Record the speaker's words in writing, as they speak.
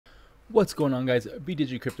What's going on, guys?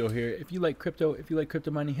 BDG Crypto here. If you like crypto, if you like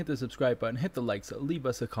crypto mining, hit the subscribe button, hit the likes, leave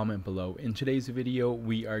us a comment below. In today's video,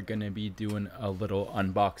 we are going to be doing a little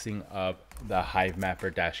unboxing of the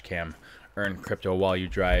Hivemapper dash cam. Earn crypto while you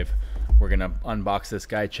drive. We're going to unbox this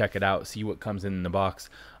guy, check it out, see what comes in the box,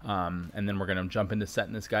 and then we're going to jump into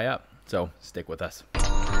setting this guy up. So stick with us.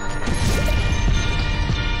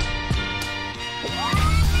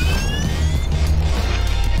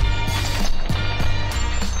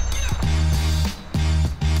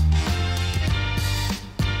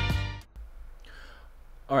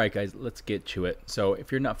 Alright guys, let's get to it. So if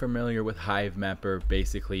you're not familiar with Hivemapper,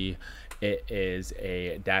 basically it is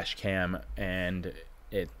a dash cam and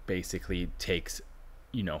it basically takes,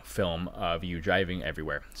 film of you driving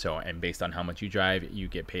everywhere. So, and based on how much you drive, you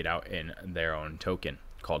get paid out in their own token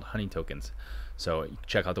called honey tokens. So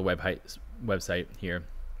check out the website here.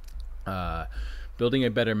 Building a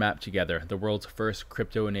better map together, the world's first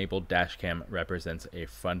crypto-enabled dash cam represents a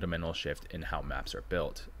fundamental shift in how maps are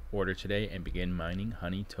built. Order today and begin mining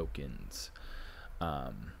honey tokens.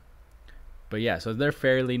 But yeah, so they're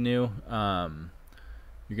fairly new.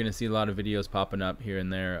 You're gonna see a lot of videos popping up here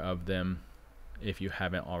and there of them if you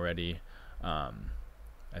haven't already. I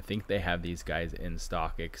think they have these guys in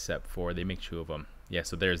stock, except for they make 2 of them. Yeah,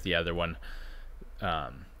 so there's the other one.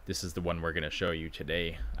 This is the one we're gonna show you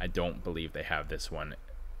today. I don't believe they have this one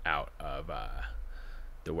out of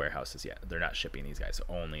the warehouses yet. They're not shipping these guys,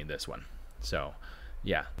 only this one. So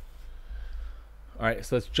yeah. Alright,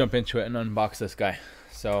 so let's jump into it and unbox this guy.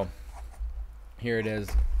 So here it is,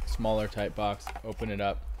 smaller type box. Open it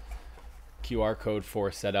up. QR code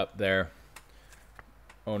for setup there.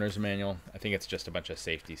 Owner's manual. I think it's just a bunch of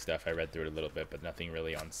safety stuff. I read through it a little bit, but nothing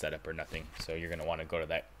really on setup or nothing. So you're going to want to go to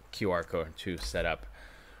that QR code to set up.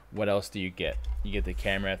 What else do you get? You get the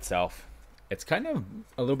camera itself. It's kind of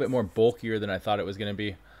a little bit more bulkier than I thought it was going to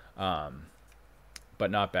be,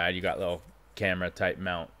 but not bad. You got little camera type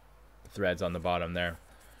mount threads on the bottom there.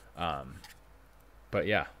 But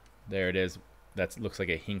yeah, there it is. That looks like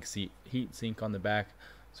a heat sink on the back,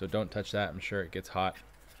 so don't touch that. I'm sure it gets hot.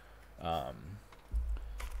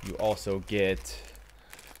 You also get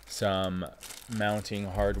some mounting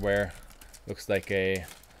hardware. Looks like a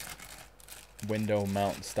window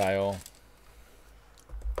mount style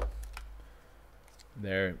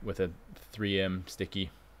there with a 3M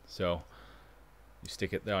sticky. So you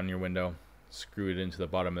stick it on your window, screw it into the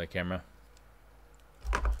bottom of the camera.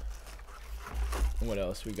 What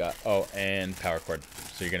else we got? Oh, and power cord.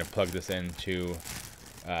 So you're gonna plug this into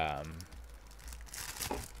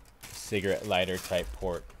cigarette lighter type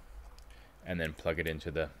port and then plug it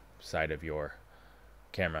into the side of your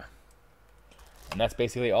camera. And that's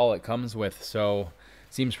basically all it comes with. So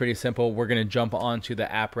seems pretty simple. We're gonna jump onto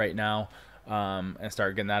the app right now and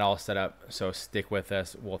start getting that all set up. So stick with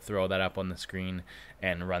us. We'll throw that up on the screen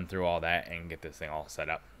and run through all that and get this thing all set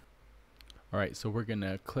up. Alright, so we're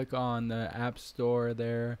gonna click on the App Store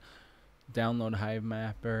there, download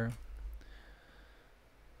Hivemapper.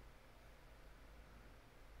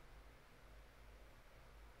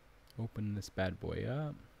 Open this bad boy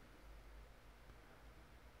up.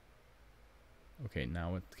 Okay,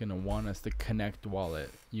 now it's gonna want us to connect wallet.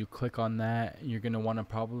 You click on that, you're gonna want to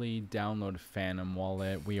probably download Phantom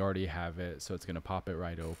Wallet. We already have it, so it's gonna pop it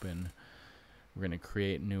right open. We're gonna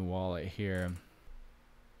create new wallet here.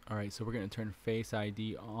 Alright, so we're gonna turn Face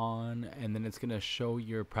ID on, and then it's gonna show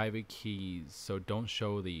your private keys, so don't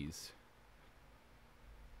show these.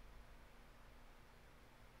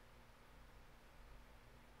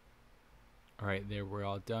 Alright, there, we're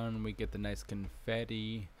all done. We get the nice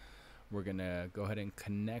confetti. We're gonna go ahead and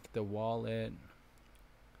connect the wallet.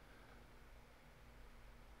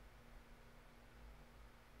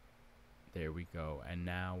 There we go. And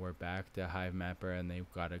now we're back to Hivemapper, and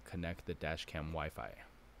they've got to connect the dashcam Wi-Fi.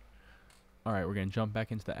 Alright, we're gonna jump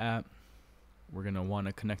back into the app. We're gonna want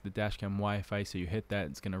to connect the dashcam Wi-Fi, so you hit that.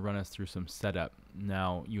 It's gonna run us through some setup.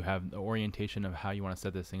 Now you have the orientation of how you want to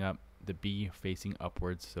set this thing up. The B facing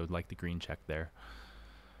upwards, so like the green check there.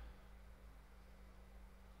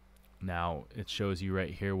 Now it shows you right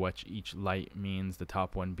here what each light means, the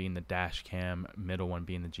top one being the dash cam, middle one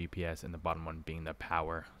being the GPS, and the bottom one being the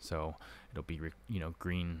power. So it'll be,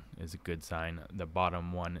 green is a good sign. The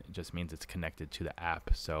bottom one just means it's connected to the app,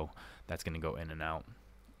 so that's going to go in and out.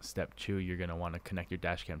 Step 2, you're going to want to connect your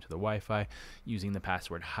dash cam to the Wi-Fi using the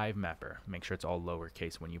password Hivemapper. Make sure it's all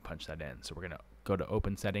lowercase when you punch that in. So we're going to go to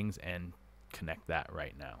open settings and connect that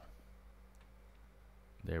right now.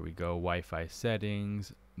 There we go, Wi-Fi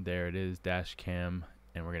settings. There it is, dash cam,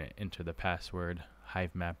 and we're going to enter the password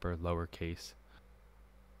Hivemapper lowercase.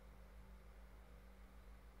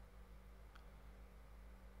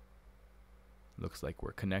 Looks like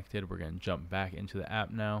we're connected. We're going to jump back into the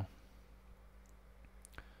app now.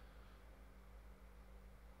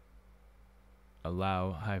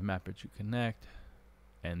 Allow Hivemapper to connect.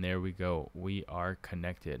 And there we go. We are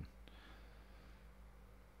connected.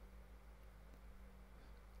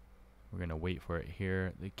 We're going to wait for it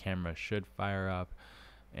here. The camera should fire up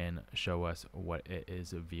and show us what it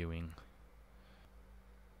is viewing.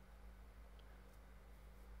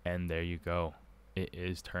 And there you go. It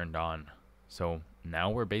is turned on. So now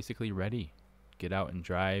we're basically ready. Get out and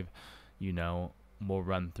drive. You know, we'll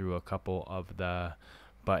run through a couple of the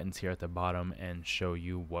buttons here at the bottom and show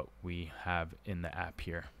you what we have in the app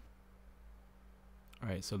here.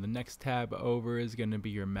 Alright, so the next tab over is going to be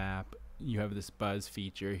your map. You have this buzz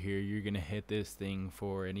feature here. You're going to hit this thing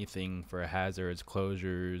for anything, for hazards,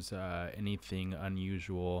 closures, anything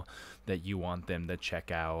unusual that you want them to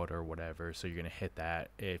check out or whatever. So you're going to hit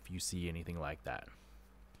that if you see anything like that.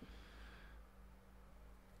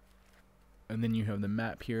 And then you have the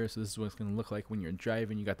map here. So this is what it's going to look like when you're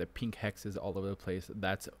driving. You got the pink hexes all over the place.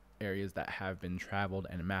 That's areas that have been traveled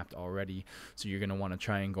and mapped already. So you're going to want to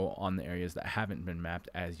try and go on the areas that haven't been mapped,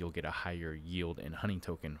 as you'll get a higher yield in honey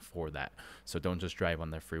token for that. So don't just drive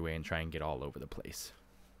on the freeway and try and get all over the place.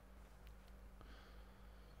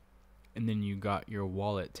 And then you got your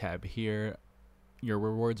wallet tab here. Your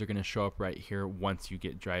rewards are going to show up right here once you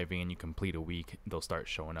get driving and you complete a week. They'll start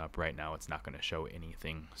showing up. Right now it's not going to show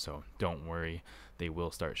anything, so don't worry. They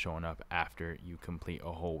will start showing up after you complete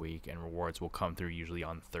a whole week, and rewards will come through usually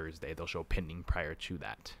on Thursday. They'll show pending prior to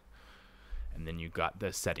that. And then you got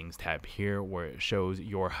the settings tab here where it shows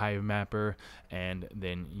your Hivemapper, and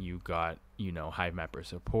then you got, you know, Hivemapper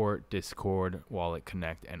support, Discord, Wallet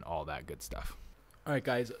Connect, and all that good stuff. Alright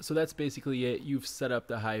guys, so that's basically it. You've set up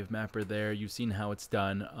the Hivemapper there. You've seen how it's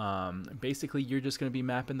done. Basically, you're just going to be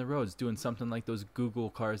mapping the roads, doing something like those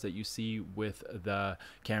Google cars that you see with the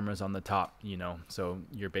cameras on the top, you know. So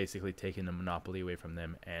you're basically taking the monopoly away from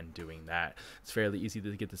them and doing that. It's fairly easy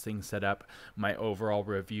to get this thing set up. My overall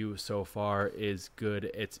review so far is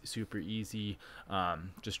good. It's super easy.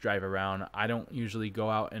 Just drive around. I don't usually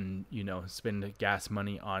go out and, you know, spend gas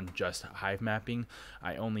money on just Hive mapping.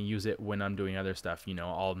 I only use it when I'm doing other stuff. You know,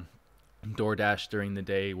 I'll DoorDash during the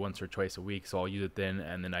day once or twice a week, so I'll use it then,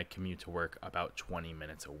 and then I commute to work about 20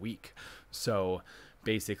 minutes a week. So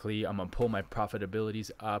basically I'm gonna pull my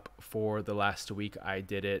profitabilities up for the last week. I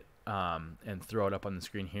did it and throw it up on the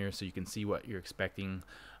screen here so you can see what you're expecting.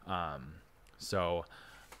 So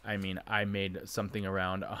I mean, I made something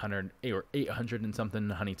around 100 or 800 and something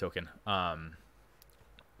honey token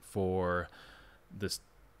for this,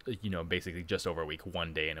 you know, basically just over a week,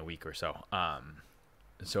 one day in a week or so.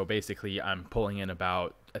 So basically I'm pulling in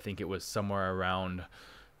about, I think it was somewhere around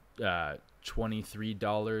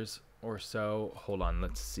 $23 or so. Hold on,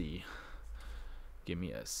 let's see. Give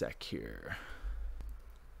me a sec here.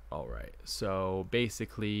 All right, so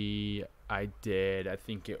basically I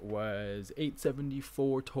think it was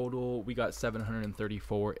 874 total. We got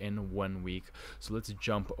 734 in 1 week. So let's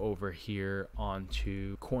jump over here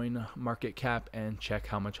onto coin market cap and check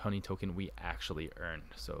how much honey token we actually earned.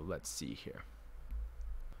 So let's see here.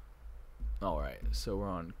 All right, so we're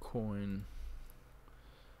on coin.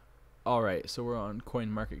 All right, so we're on coin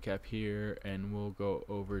market cap here, and we'll go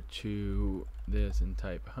over to this and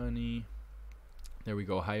type honey. There we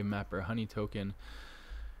go, Hivemapper honey token.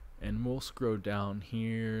 And we'll scroll down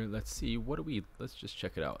here. Let's see, let's just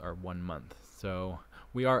check it out, our 1 month. So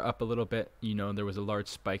we are up a little bit. You know, there was a large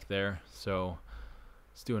spike there, so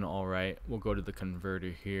it's doing all right. We'll go to the converter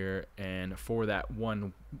here, and for that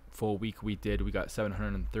 1 full week we got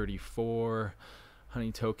 734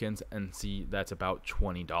 honey tokens, and see, that's about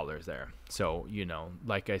 $20 there. So, you know,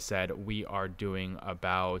 like I said, we are doing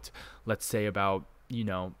about, let's say about, you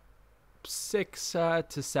know, 6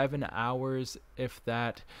 to 7 hours, if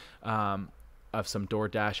that, of some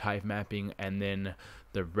DoorDash Hive mapping, and then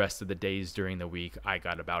the rest of the days during the week I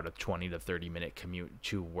got about a 20 to 30 minute commute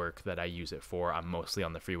to work that I use it for. I'm mostly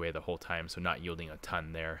on the freeway the whole time, so not yielding a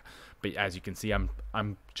ton there, but as you can see,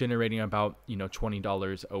 I'm generating about, you know,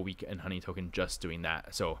 $20 a week in honey token just doing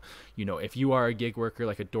that. So, you know, if you are a gig worker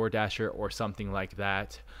like a DoorDasher or something like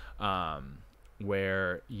that,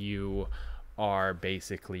 where you are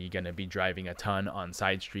basically going to be driving a ton on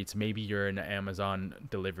side streets, maybe you're an Amazon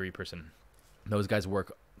delivery person, those guys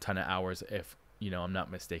work a ton of hours, if, you know, I'm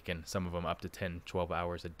not mistaken, some of them up to 10, 12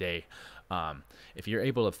 hours a day. If you're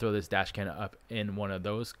able to throw this dash can up in one of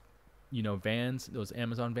those, you know, vans, those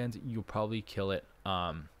Amazon vans, you'll probably kill it.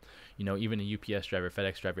 You know, even a UPS driver,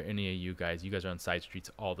 FedEx driver, any of you guys are on side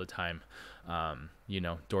streets all the time. You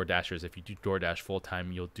know, DoorDashers, if you do DoorDash full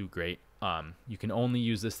time, you'll do great. You can only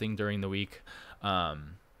use this thing during the week. I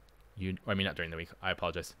mean, not during the week, I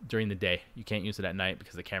apologize, during the day. You can't use it at night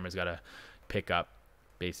because the camera's got to pick up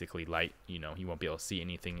basically light. You won't be able to see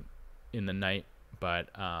anything in the night. But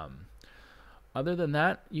other than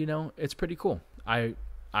that, it's pretty cool. I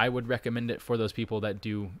would recommend it for those people that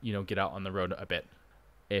do, get out on the road a bit.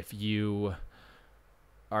 If you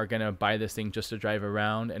are going to buy this thing just to drive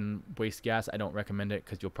around and waste gas, I don't recommend it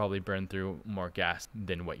because you'll probably burn through more gas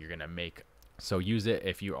than what you're going to make. So use it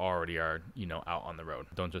if you already are, out on the road.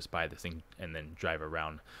 Don't just buy this thing and then drive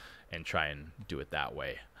around and try and do it that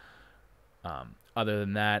way. Other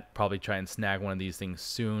than that, probably try and snag one of these things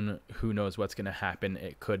soon. Who knows what's going to happen?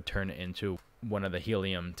 It could turn into one of the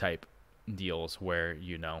helium type deals where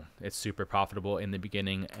it's super profitable in the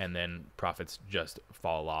beginning and then profits just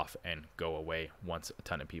fall off and go away once a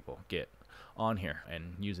ton of people get on here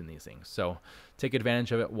and using these things. So take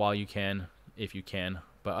advantage of it while you can, if you can.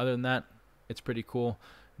 But other than that, it's pretty cool.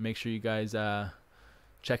 Make sure you guys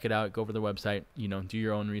check it out, go over the website, do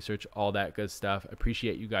your own research, all that good stuff.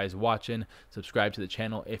 Appreciate you guys watching. Subscribe to the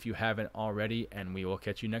channel if you haven't already, and we will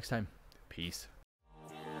catch you next time. Peace.